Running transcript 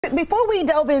Before we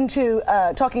delve into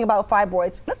talking about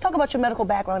fibroids, let's talk about your medical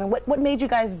background and what made you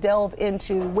guys delve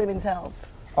into women's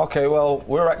health. Okay, well,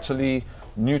 we're actually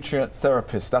nutrient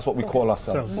therapists. That's what we call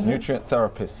ourselves, nutrient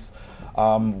therapists.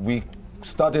 We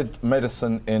studied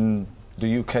medicine in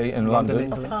the UK, in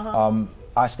London.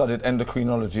 I studied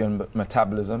endocrinology and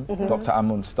metabolism. Dr.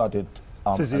 Amun studied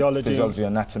physiology,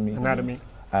 anatomy.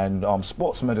 And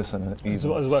even medicine.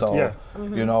 So,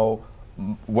 you know,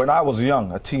 when I was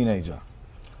young, a teenager,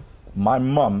 my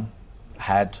mum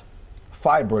had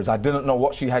fibroids. I didn't know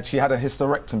what she had. She had a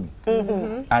hysterectomy,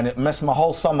 and it messed my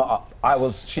whole summer up.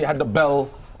 She had the bell.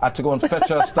 I had to go and fetch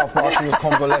her stuff while she was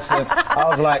convalescing. I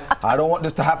was like, I don't want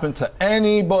this to happen to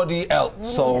anybody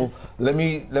else. So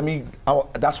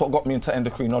that's what got me into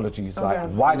endocrinology. It's like,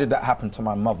 why did that happen to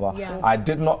my mother? I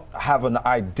did not have an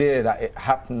idea that it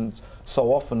happened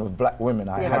so often with black women.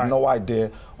 I had no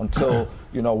idea until,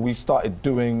 you know, we started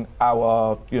doing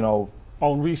our, you know,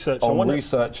 own research,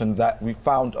 and that we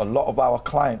found a lot of our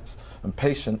clients and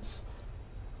patients,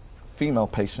 female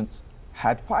patients,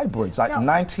 had fibroids, like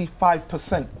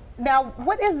 95%. Now,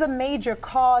 what is the major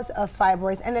cause of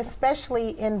fibroids, and especially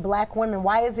in black women?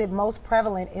 Why is it most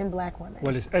prevalent in black women?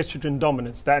 Well, it's estrogen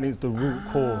dominance. That is the root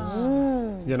cause,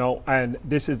 you know, and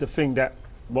this is the thing that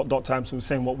what Dr. Amsu was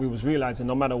saying, what we was realizing,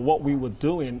 no matter what we were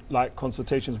doing, like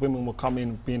consultations, women will come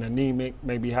in being anemic,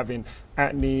 maybe having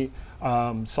acne,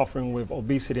 suffering with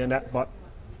obesity and that, but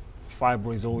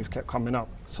fibroids always kept coming up.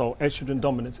 So estrogen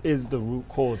dominance is the root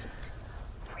cause.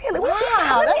 Really?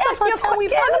 Wow. Let me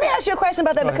ask you a question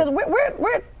about that, because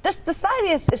this society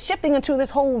is shifting into this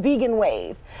whole vegan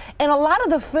wave. And a lot of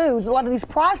the foods, a lot of these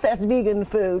processed vegan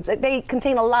foods, they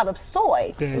contain a lot of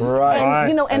soy. Right. And,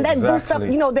 you know, and that boosts up,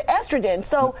 you know, the estrogen.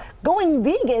 So going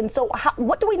vegan, so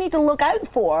what do we need to look out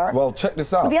for? Well, check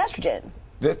this out. With the estrogen.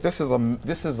 This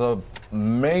is a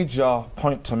major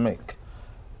point to make.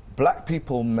 Black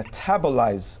people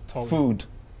metabolize food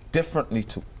differently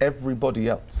to everybody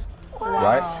else.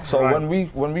 Right? So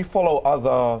when we follow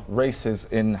other races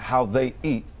in how they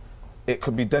eat, it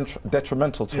could be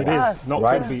detrimental to us.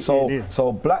 Right?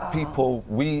 So black people,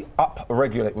 we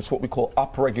upregulate, which is what we call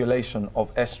upregulation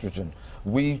of estrogen.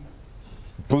 We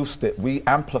boost it, we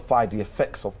amplify the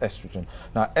effects of estrogen.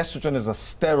 Now, estrogen is a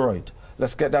steroid.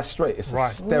 Let's get that straight. It's a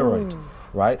steroid.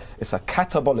 Right? It's a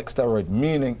catabolic steroid,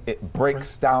 meaning it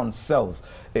breaks down cells.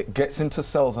 It gets into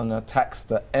cells and attacks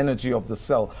the energy of the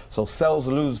cell. So cells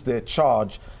lose their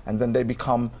charge, and then they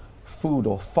become food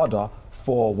or fodder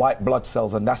for white blood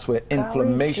cells, and that's where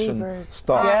inflammation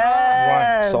starts.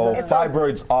 Yes. So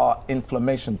fibroids are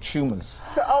inflammation tumors.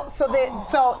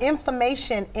 So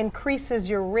inflammation increases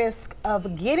your risk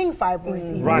of getting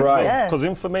fibroids. Right. Because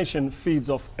inflammation feeds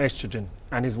off estrogen,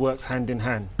 and it works hand in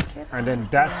hand. And then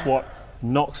that's what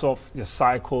knocks off your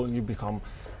cycle, and you become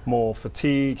more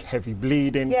fatigued, heavy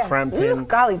bleeding, cramping. Ooh,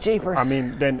 golly jeepers. I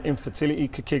mean, then infertility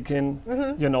could kick in.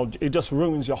 You know, it just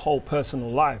ruins your whole personal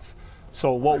life.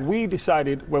 So what we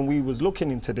decided when we was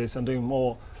looking into this and doing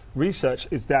more research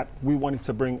is that we wanted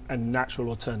to bring a natural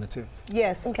alternative.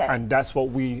 Yes. Okay. And that's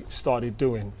what we started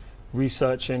doing.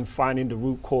 Researching, finding the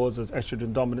root causes,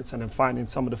 estrogen dominance, and then finding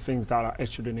some of the things that are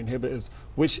estrogen inhibitors,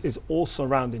 which is all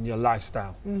surrounding your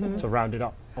lifestyle, to round it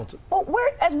up. Well,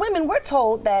 as women, we're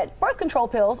told that birth control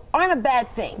pills aren't a bad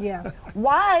thing. Yeah.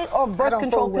 Why are birth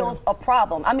control pills a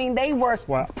problem? I mean, they were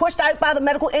pushed out by the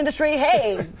medical industry.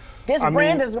 Hey, this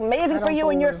brand is amazing for you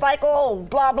and your cycle,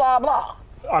 blah, blah, blah.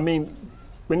 I mean,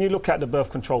 when you look at the birth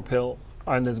control pill,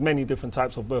 and there's many different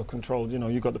types of birth control, you know,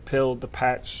 you've got the pill, the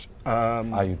patch,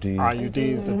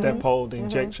 IUDs, the depot, the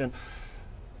injection.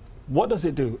 What does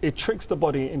it do? It tricks the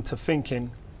body into thinking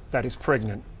that it's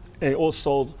pregnant. It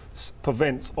also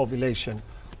prevents ovulation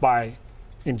by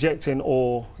injecting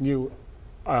or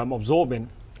absorbing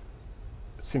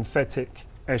synthetic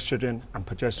estrogen and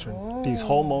progesterone. These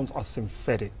hormones are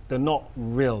synthetic. They're not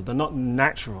real. They're not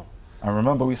natural. And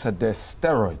remember, we said they're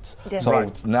steroids. Yes.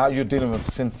 So now you're dealing with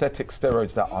synthetic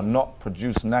steroids that are not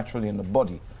produced naturally in the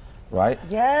body, right?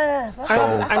 Yes.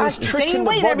 And it's tricking the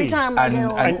body. Every time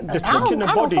and the trick in the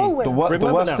body.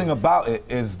 The worst thing about it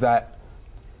is that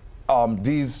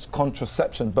these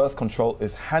birth control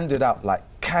is handed out like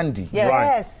candy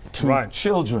to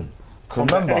children. From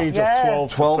Remember, the age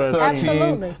of 12, 13,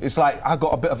 Absolutely. it's like, I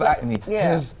got a bit of acne,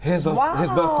 here's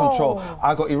birth control.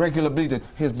 I got irregular bleeding,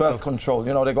 here's birth control.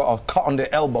 You know, they got a cut on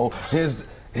their elbow, here's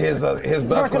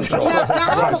birth control. Now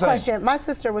I have a question. My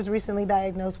sister was recently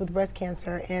diagnosed with breast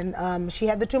cancer, and she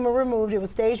had the tumor removed. It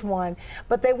was stage 1,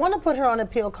 but they want to put her on a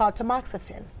pill called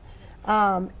tamoxifen.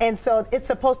 And so it's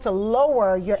supposed to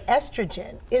lower your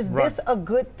estrogen. Is this a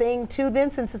good thing too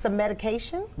then, since it's a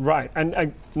medication? Right,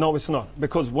 and no, it's not.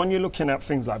 Because when you're looking at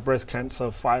things like breast cancer,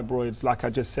 fibroids, like I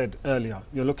just said earlier,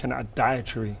 you're looking at a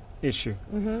dietary issue.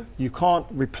 You can't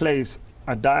replace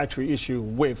a dietary issue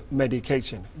with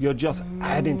medication. You're just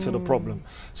adding to the problem.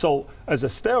 So as a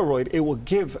steroid, it will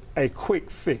give a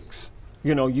quick fix.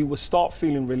 You know, you will start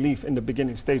feeling relief in the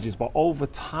beginning stages, but over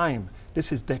time,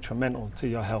 this is detrimental to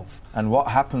your health. And what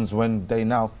happens when they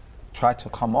now try to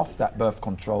come off that birth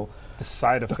control? The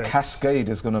side effects. The cascade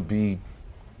is going to be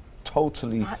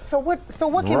totally So what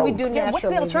can we do naturally? What's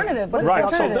the alternative? Right,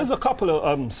 so there's a couple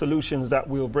of solutions that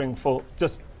we'll bring for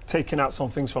just taking out some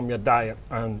things from your diet.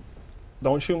 And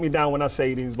don't shoot me down when I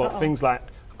say these, but things like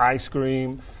ice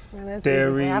cream,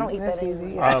 dairy, I don't eat that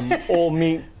easy. all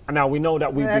meat. Now, we know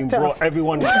that we've been brought,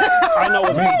 everyone, I know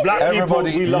as black people,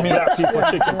 we love black people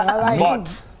chicken.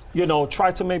 But, you know,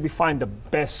 try to maybe find the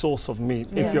best source of meat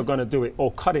if you're going to do it,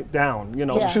 or cut it down, you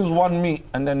know. Just choose one meat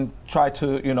and then try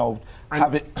to, you know,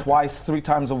 have it twice, 3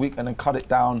 times a week, and then cut it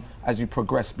down as you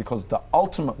progress, because the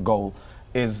ultimate goal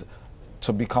is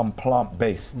to become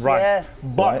plant-based. Right. Yes.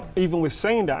 But even with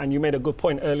saying that, and you made a good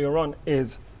point earlier on,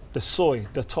 is the soy,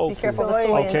 the tofu. Be careful of the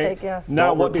soy intake, yes.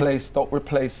 Now don't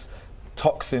replace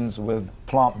toxins with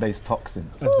plant-based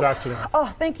toxins. Exactly.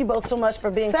 Oh, thank you both so much for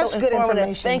being Such so good informative.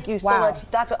 information. Thank you so much,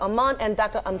 Dr. Amun and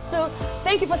Dr. Amsu.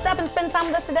 Thank you for stopping and spending time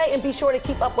with us today, and be sure to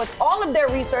keep up with all of their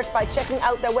research by checking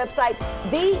out their website,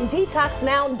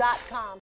 thedetoxnow.com.